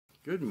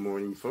Good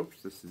morning,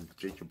 folks. This is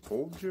Jacob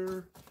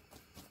Folger,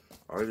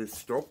 Artist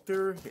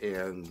Sculptor,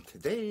 and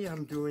today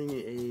I'm doing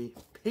a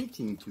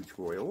painting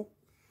tutorial.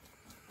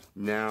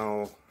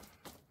 Now,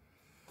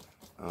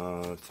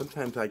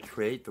 sometimes I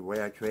create the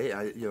way I create.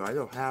 I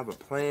don't have a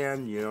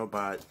plan,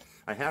 but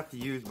I have to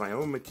use my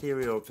own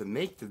material to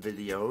make the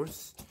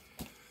videos.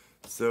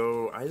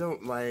 So I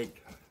don't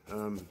like,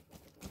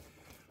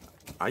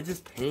 I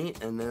just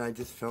paint and then I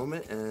just film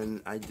it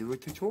and I do a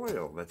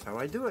tutorial. That's how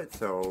I do it.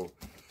 So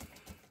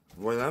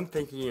what I'm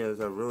thinking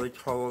is a really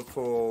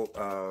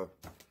colorful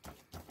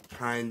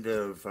kind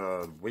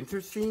of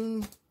winter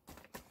scene.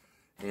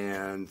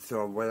 And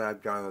so what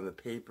I've got on the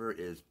paper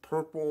is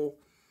purple,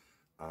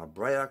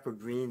 bright aqua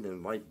green,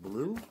 and light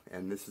blue.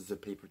 And this is a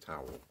paper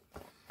towel.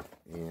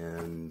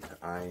 And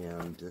I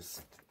am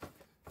just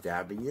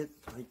dabbing it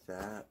like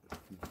that.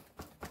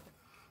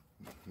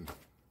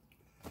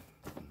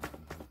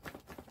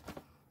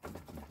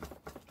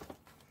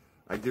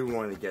 I do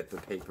want to get the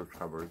paper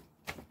covered.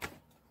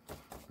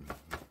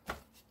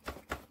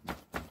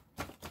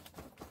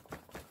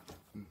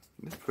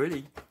 It's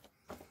pretty.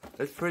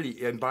 It's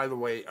pretty. And by the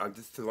way,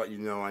 just to let you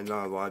know, I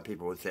know a lot of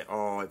people would say,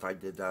 oh, if I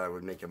did that, I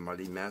would make a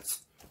muddy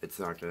mess. It's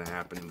not going to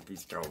happen with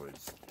these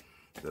colors.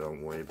 So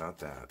don't worry about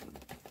that.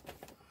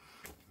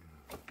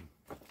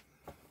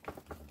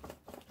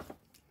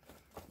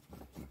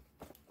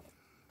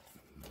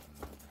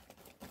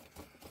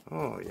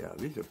 Oh, yeah.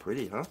 These are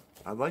pretty, huh?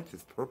 I like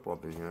this purple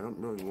up in here. I don't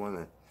really want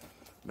to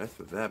mess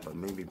with that, but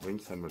maybe bring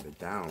some of it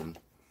down.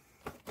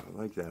 I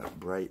like that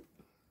bright.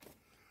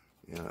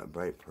 Yeah,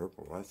 bright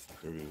purple. That's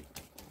pretty.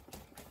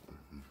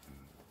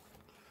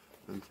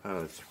 I'm kind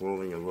of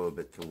swirling a little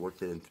bit to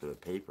work it into the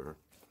paper.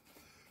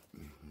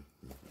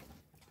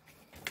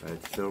 I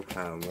still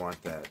kind of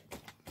want that,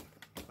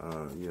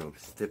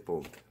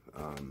 stippled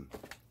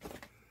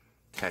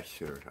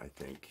texture, I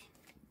think.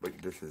 But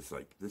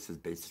this is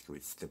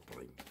basically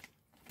stippling.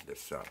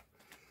 This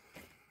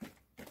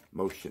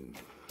motion.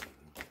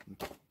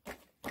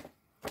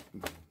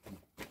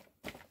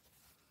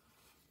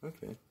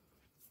 Okay.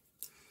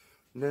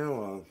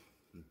 Now,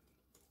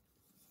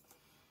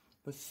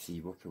 let's see,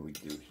 what can we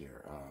do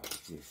here?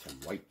 Use some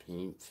white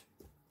paint.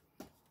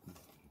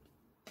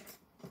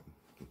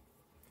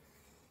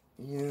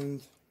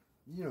 And,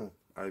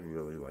 I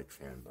really like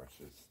fan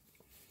brushes.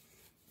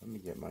 Let me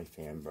get my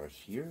fan brush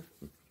here.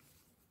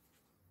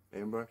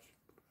 Fan brush.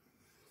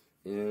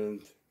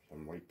 And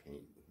some white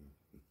paint.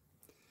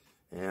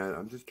 And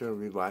I'm just going to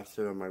relax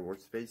it on my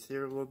workspace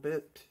here a little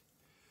bit.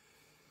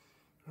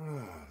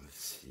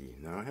 Let's see.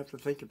 Now I have to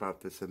think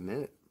about this a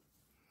minute.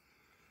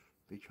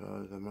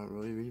 Because I'm not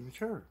really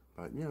sure.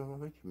 But,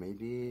 like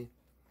maybe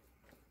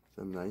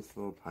some nice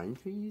little pine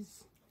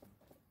trees.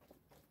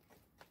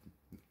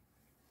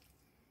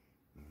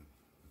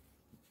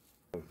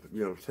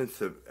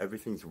 Since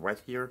everything's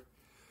wet here,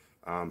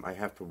 I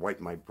have to wipe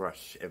my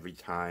brush every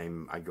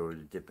time I go to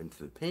dip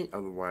into the paint.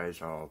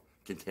 Otherwise, I'll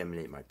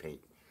contaminate my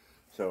paint.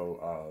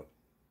 So,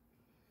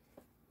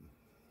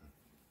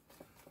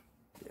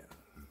 yeah.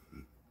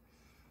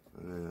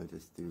 And then I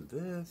just do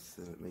this,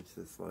 and it makes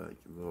this like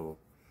a little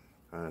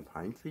kind of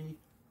pine tree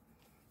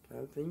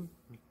kind of thing.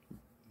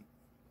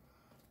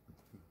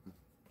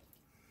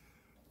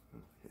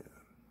 Yeah.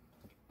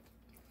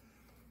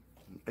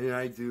 And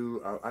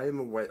I am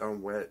a wet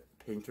on wet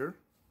painter.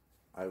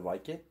 I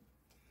like it.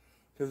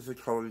 Because the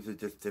colors are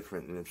just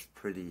different and it's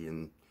pretty,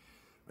 and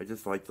I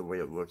just like the way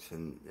it looks,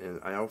 and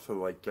I also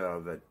like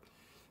that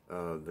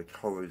the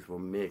colors will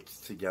mix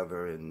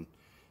together and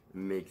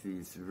make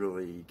these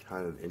really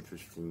kind of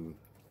interesting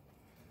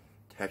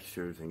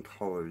textures and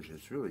colors.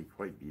 It's really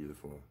quite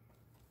beautiful.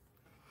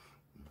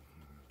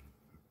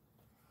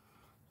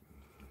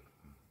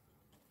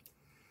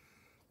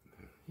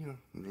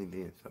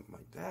 Maybe something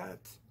like that.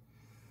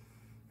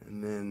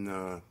 And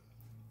then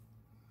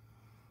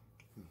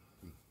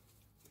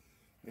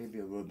maybe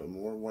a little bit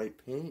more white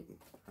paint.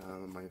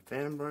 My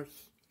fan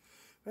brush.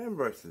 Fan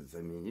brushes,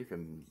 I mean, you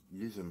can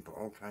use them for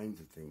all kinds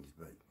of things,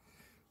 but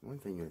one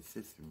thing that's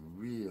just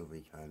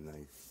really kind of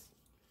nice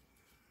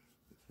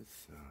is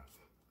just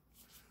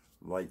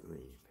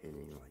lightly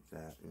painting like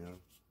that,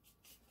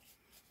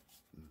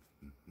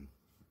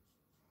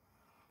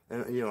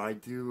 And I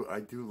do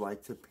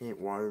like to paint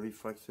water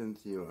reflections.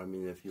 I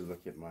mean, if you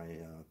look at my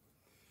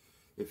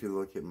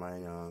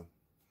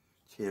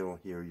channel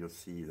here, you'll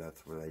see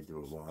that's what I do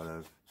a lot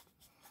of.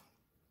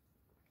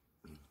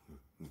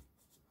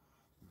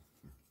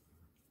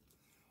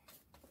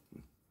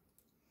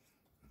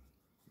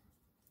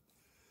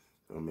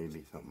 So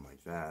maybe something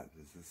like that.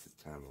 This is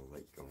kind of a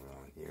lake going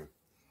on here.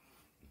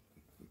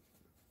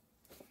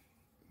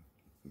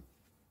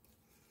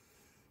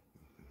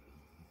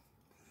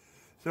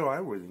 So I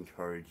would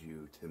encourage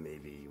you to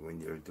maybe, when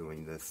you're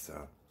doing this,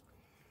 I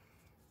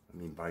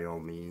mean, by all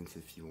means,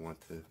 if you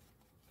want to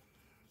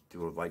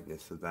do a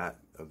likeness of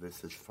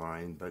this is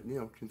fine. But,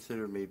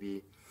 consider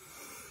maybe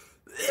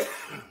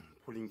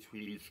putting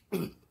trees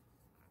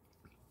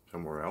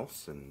somewhere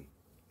else, and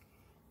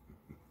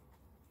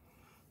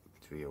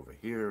a tree over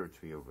here, a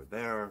tree over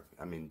there.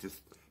 I mean,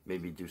 just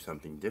maybe do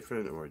something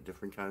different or a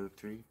different kind of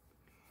tree.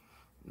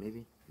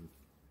 Maybe.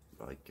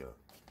 Like,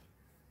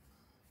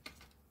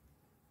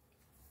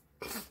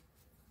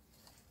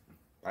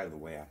 by the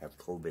way, I have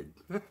COVID.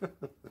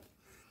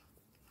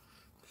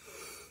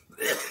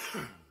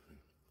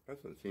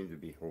 Doesn't seem to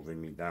be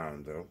holding me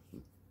down, though.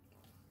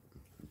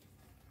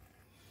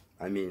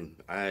 I mean,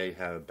 I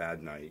had a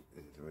bad night.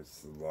 There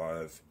was a lot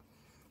of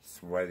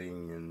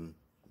sweating and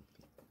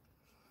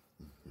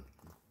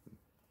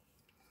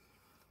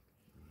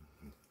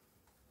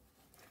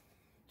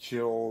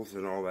chills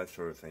and all that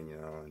sort of thing, you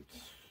know. And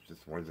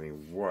just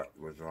wondering what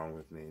was wrong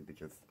with me,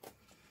 because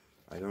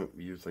I don't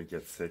usually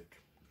get sick.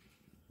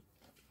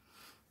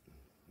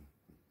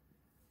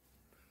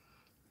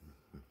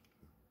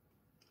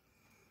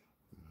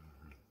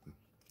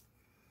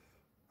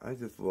 I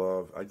just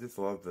love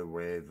the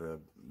way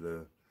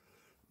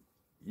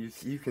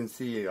you can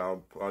see,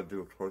 I'll do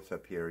a close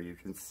up here, you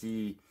can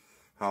see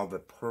how the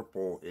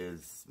purple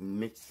is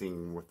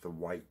mixing with the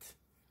white.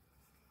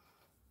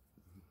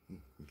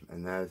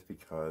 And that is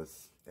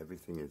because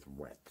everything is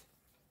wet.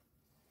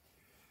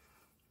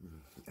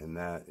 And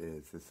that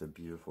is just a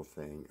beautiful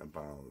thing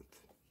about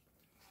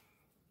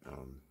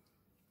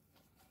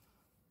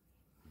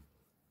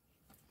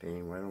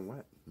painting wet on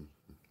wet.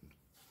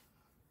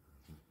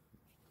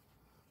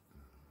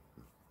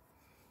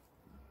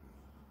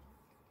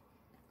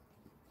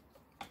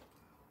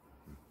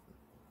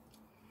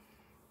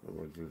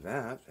 We'll do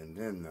that, and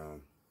then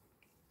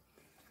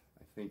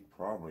I think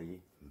probably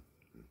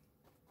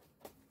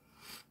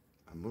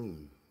a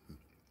moon.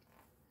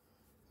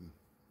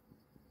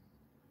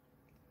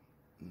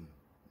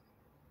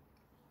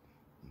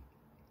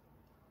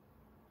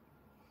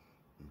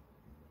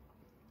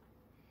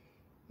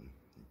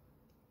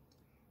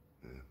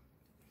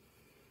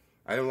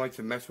 I don't like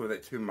to mess with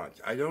it too much.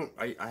 I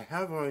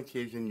have on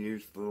occasion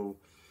used little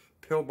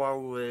pill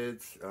bottle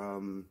lids,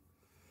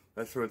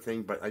 that sort of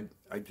thing, but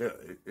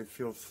it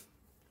feels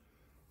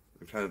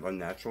kind of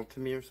unnatural to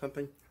me or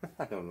something.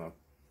 I don't know.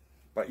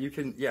 But you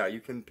can, yeah, you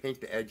can paint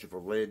the edge of a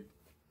lid.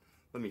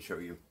 Let me show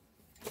you.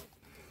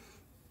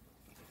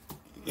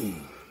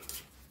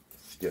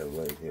 Let's get a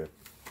lid here.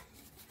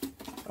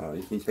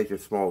 You can take a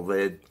small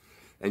lid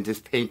and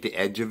just paint the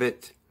edge of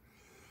it,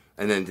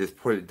 and then just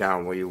put it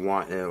down where you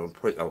want, and it'll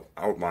put an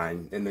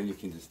outline, and then you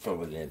can just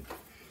fill it in.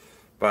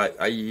 But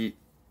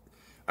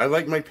I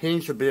like my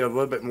paints to be a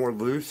little bit more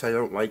loose. I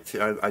don't like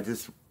to. I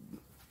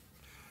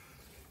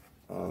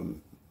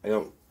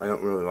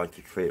don't really like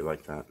to create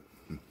like that.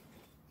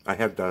 I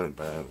have done it,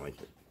 but I don't like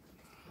it.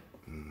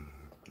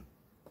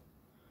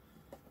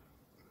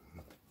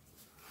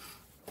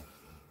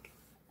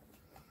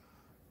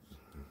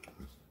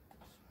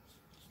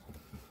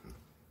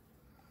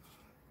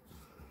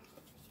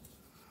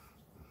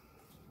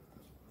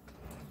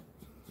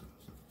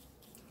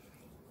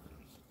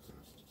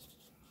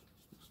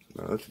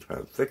 Well, that's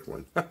kind of a thick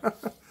one.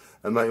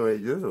 I might want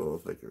to do it a little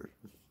thicker.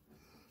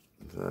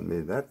 So I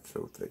made that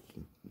so thick.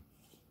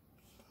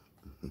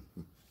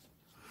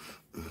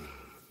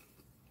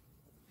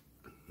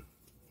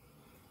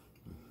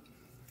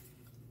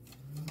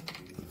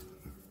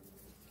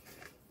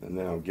 And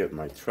then I'll get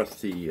my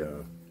trusty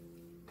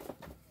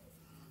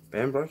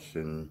band brush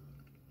and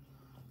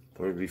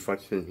put a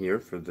reflection here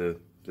for this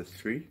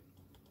tree.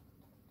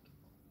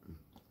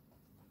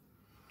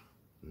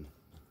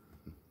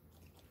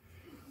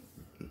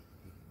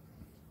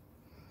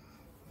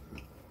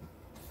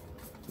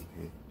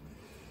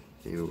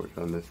 Maybe work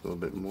on this a little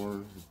bit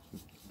more.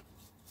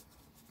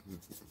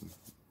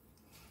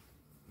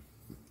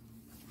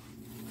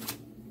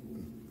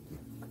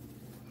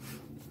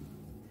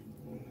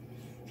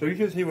 So you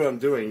can see what I'm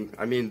doing.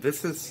 I mean,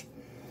 this is,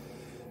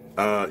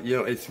 you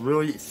know, it's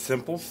really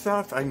simple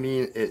stuff. I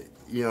mean,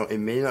 you know, it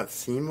may not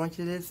seem like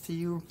it is to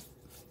you.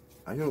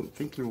 I don't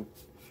think you,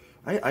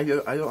 I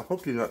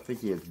hope you're not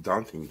thinking it's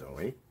daunting though,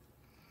 eh?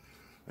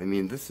 I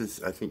mean, this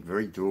is, I think,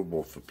 very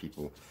doable for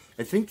people.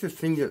 I think the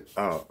thing that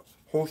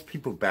holds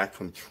people back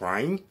from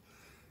trying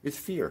is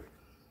fear.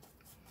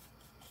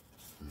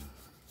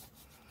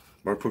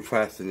 Or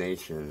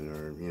procrastination,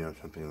 or, you know,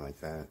 something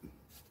like that.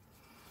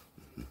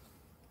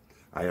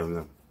 I don't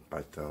know,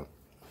 but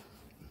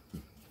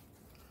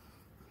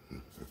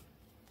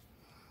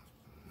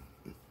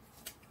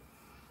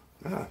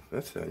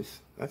that's nice.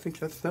 I think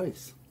that's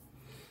nice.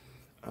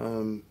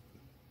 I'd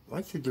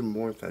like to do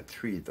more with that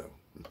tree, though.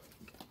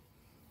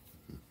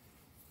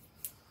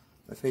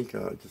 I think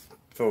just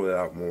fill it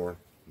out more.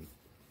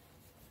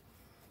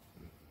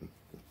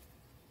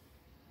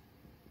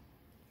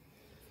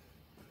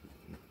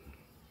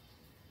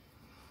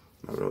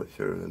 Not really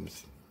sure.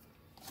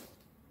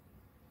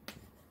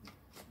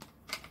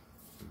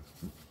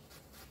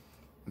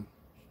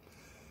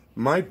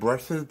 My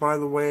brushes, by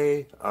the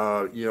way,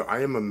 you know,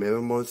 I am a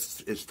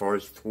minimalist as far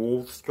as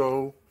tools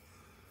go.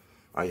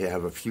 I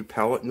have a few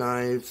palette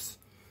knives.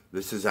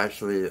 This is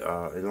actually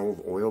an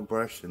old oil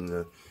brush, and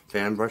the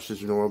fan brush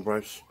is an oil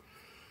brush.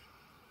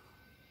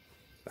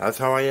 That's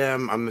how I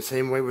am. I'm the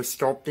same way with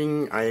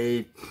sculpting.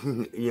 I,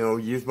 you know,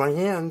 use my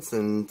hands,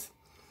 and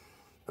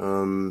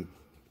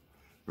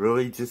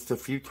really just a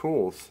few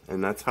tools,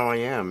 and that's how I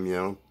am, you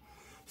know.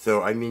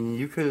 So, I mean,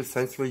 you could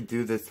essentially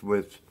do this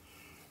with,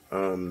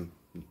 you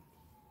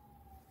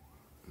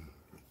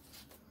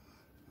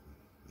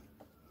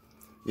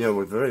know,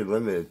 with very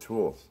limited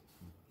tools.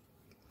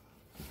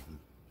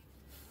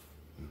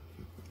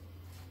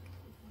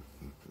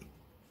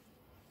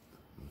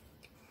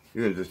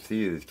 You can just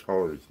see these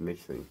colors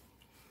mixing.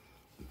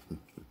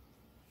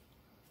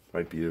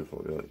 Quite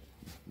beautiful, really.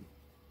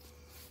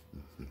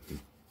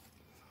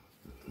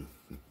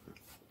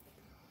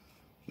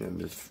 I'm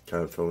just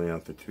kind of filling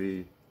out the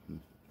tree.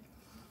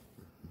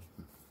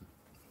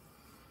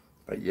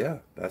 But yeah,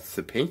 that's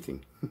the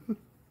painting.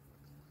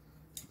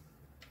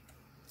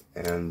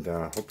 And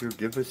hope you'll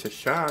give this a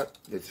shot.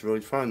 It's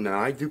really fun. Now,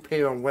 I do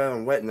paint on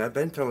wet, and I've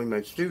been telling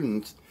my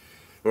students,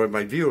 or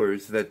my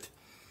viewers, that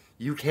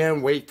you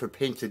can wait for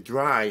paint to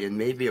dry, and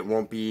maybe it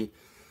won't be,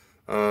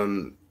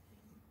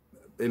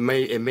 it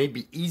may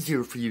be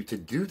easier for you to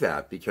do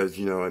that, because,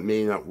 you know, it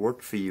may not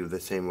work for you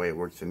the same way it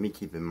works for me.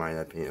 Keep in mind,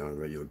 I paint on a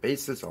regular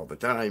basis all the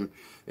time,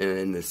 and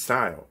in this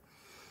style,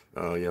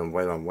 you know,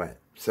 wet on wet.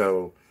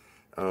 So,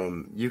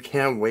 you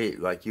can wait.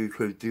 Like, you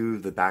could do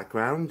the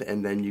background,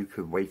 and then you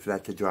could wait for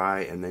that to dry,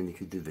 and then you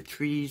could do the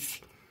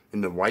trees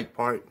in the white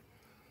part,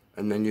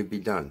 and then you'd be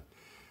done.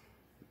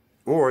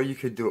 Or you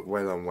could do it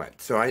wet on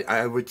wet. So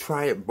I would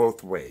try it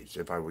both ways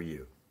if I were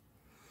you.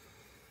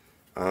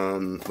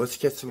 Let's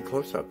get some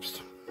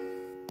close-ups.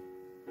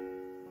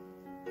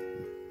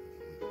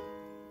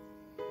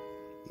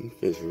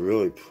 It's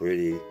really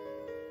pretty.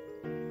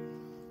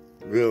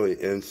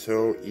 Really, and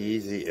so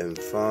easy and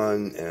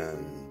fun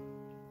and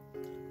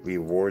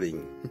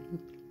rewarding.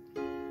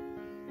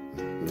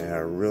 And I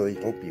really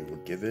hope you will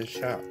give it a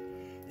shot.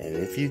 And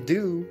if you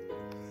do,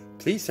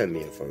 please send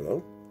me a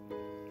photo.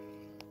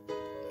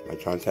 My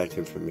contact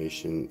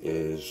information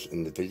is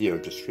in the video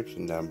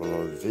description down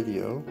below the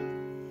video.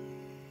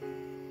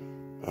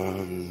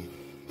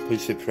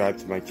 Please subscribe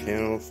to my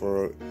channel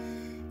for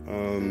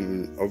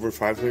over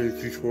 500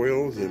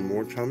 tutorials and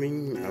more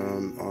coming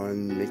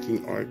on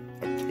making art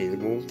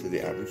obtainable to the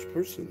average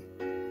person.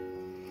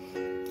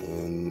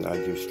 And I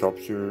do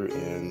sculpture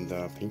and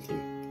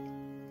painting.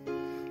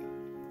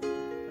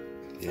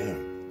 Yeah,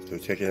 so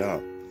check it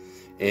out.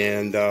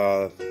 And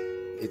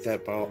hit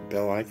that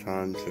bell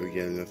icon so you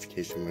get a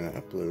notification when I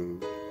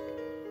upload.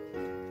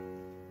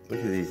 Look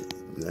at these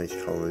nice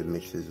colored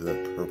mixes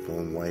of purple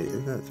and white.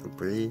 Isn't that so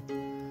pretty?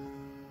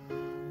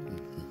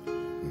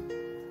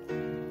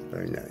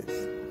 Very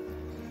nice.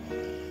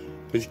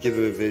 Please give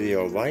the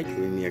video a like,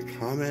 leave me a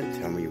comment,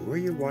 tell me where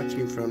you're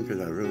watching from,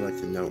 because I'd really like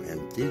to know.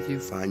 And did you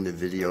find the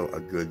video a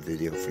good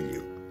video for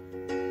you?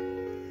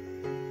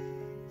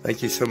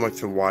 Thank you so much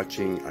for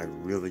watching. I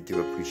really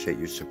do appreciate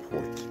your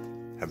support.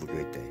 Have a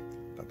great day.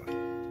 Bye-bye.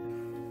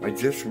 I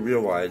just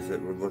realized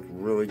it would look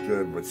really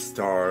good with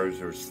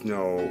stars or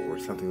snow or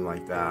something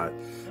like that,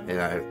 and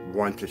I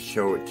want to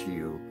show it to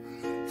you.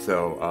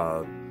 So,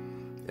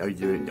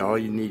 all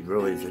you need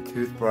really is a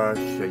toothbrush.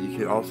 You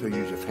can also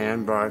use a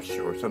fan brush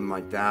or something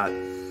like that,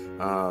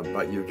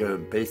 but you're going to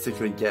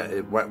basically get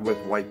it wet with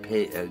white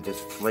paint and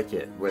just flick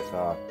it with,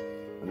 let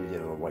me get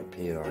a little white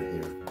paint on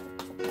here,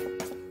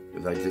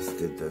 because I just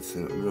did this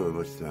and it really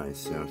looks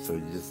nice, you know. So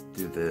you just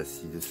do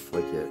this, you just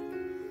flick it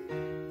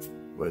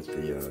with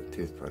the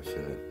toothbrush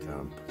in it,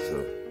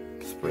 so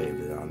spray a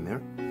bit on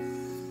there.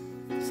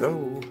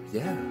 So,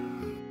 yeah.